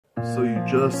so you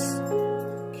just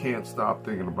can't stop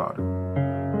thinking about it.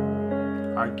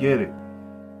 I get it.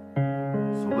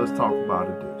 So let's talk about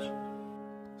addiction.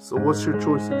 So what's your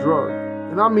choice of drug?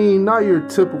 And I mean, not your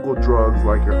typical drugs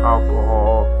like your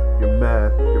alcohol, your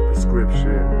meth, your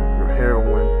prescription, your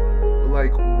heroin, but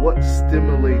like what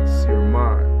stimulates your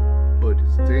mind but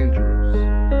is dangerous,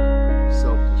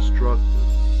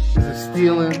 self-destructive? Is it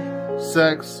stealing,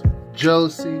 sex,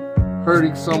 jealousy,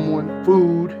 hurting someone,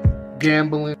 food,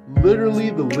 gambling? Literally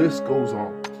the list goes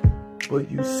on.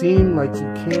 But you seem like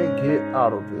you can't get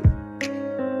out of it.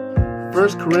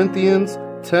 1 Corinthians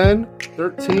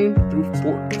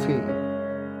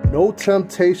 10:13-14. No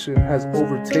temptation has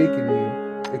overtaken you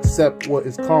except what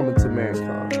is common to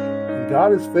mankind. And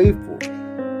God is faithful.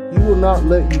 He will not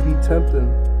let you be tempted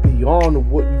beyond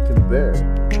what you can bear.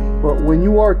 But when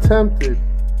you are tempted,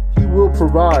 He will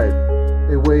provide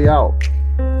a way out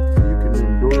so you can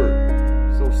endure it.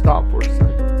 So stop for a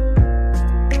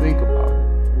second. Think about it.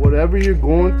 Whatever you're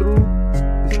going through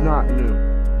is not new.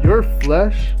 Your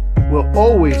flesh will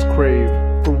always crave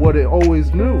for what it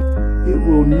always knew. It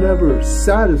will never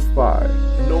satisfy.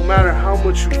 And no matter how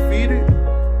much you feed it,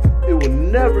 it will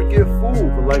never get full.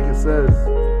 But like it says,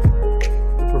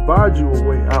 it provides you a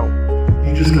way out.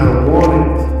 You just gotta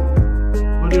want it.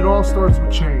 But it all starts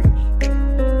with change. I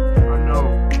know,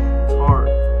 it's hard.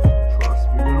 Trust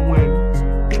me, you're gonna win.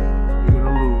 You're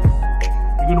gonna lose.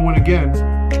 You're gonna win again.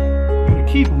 You're gonna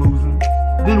keep losing.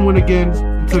 Then win again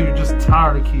until you're just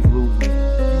tired of keep losing.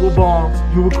 You will bomb,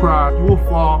 you will cry, you will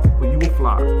fall, but you will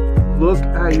fly. Look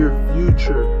at your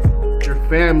future, your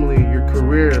family, your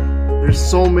career. There's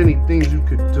so many things you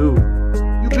could do.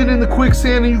 You've been in the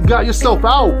quicksand and you got yourself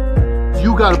out.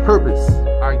 You got a purpose.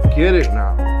 I get it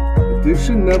now.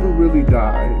 Addiction never really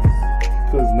dies.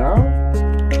 Because now,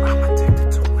 I'm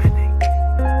addicted to winning.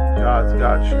 God's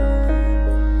got you.